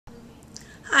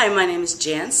Hi, my name is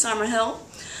Jan Summerhill.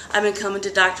 I've been coming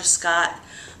to Dr. Scott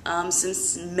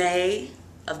since May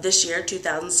of this year,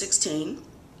 2016.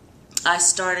 I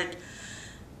started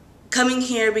coming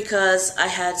here because I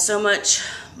had so much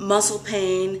muscle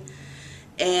pain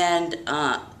and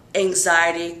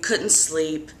anxiety, couldn't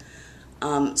sleep.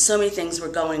 So many things were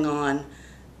going on.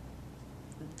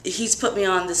 He's put me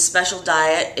on this special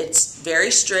diet. It's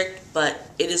very strict, but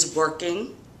it is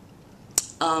working.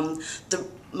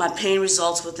 My pain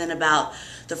results within about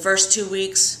the first 2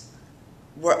 weeks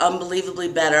were unbelievably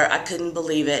better. I couldn't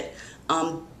believe it.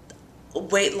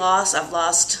 Weight loss, I've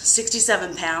lost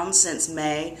 67 pounds since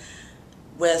May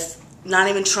with not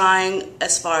even trying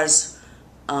as far as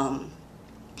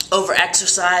over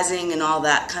exercising and all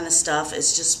that kind of stuff.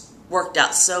 It's just worked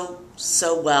out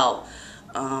so well.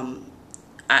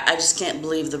 I just can't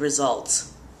believe the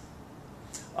results.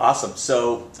 Awesome.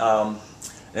 So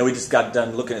then we just got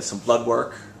done looking at some blood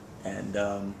work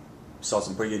and saw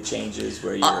some pretty good changes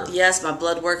where you're... Yes, my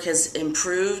blood work has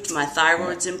improved. My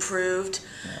thyroid's improved.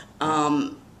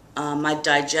 My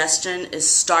digestion is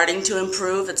starting to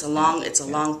improve. It's a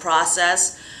long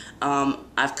process.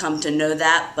 I've come to know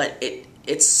that, but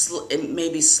it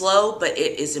may be slow, but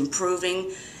it is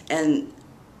improving. And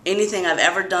anything I've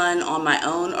ever done on my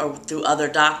own or through other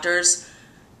doctors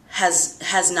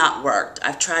has not worked.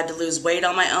 I've tried to lose weight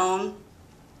on my own,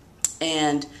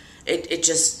 and it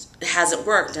just hasn't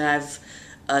worked. And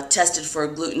I've tested for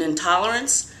gluten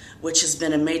intolerance, which has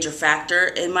been a major factor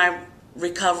in my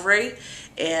recovery,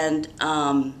 and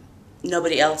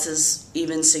nobody else has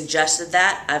even suggested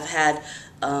that. I've had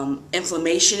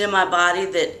inflammation in my body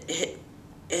that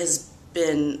has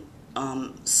been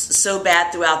so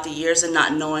bad throughout the years and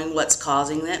not knowing what's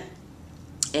causing it.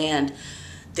 And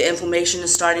the inflammation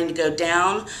is starting to go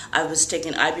down. I was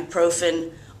taking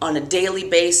ibuprofen on a daily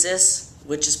basis,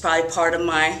 which is probably part of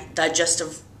my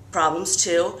digestive problems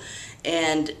too.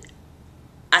 And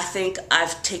I think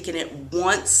I've taken it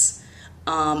once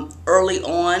early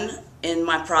on in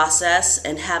my process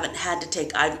and haven't had to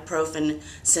take ibuprofen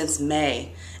since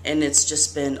May. And it's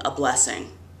just been a blessing.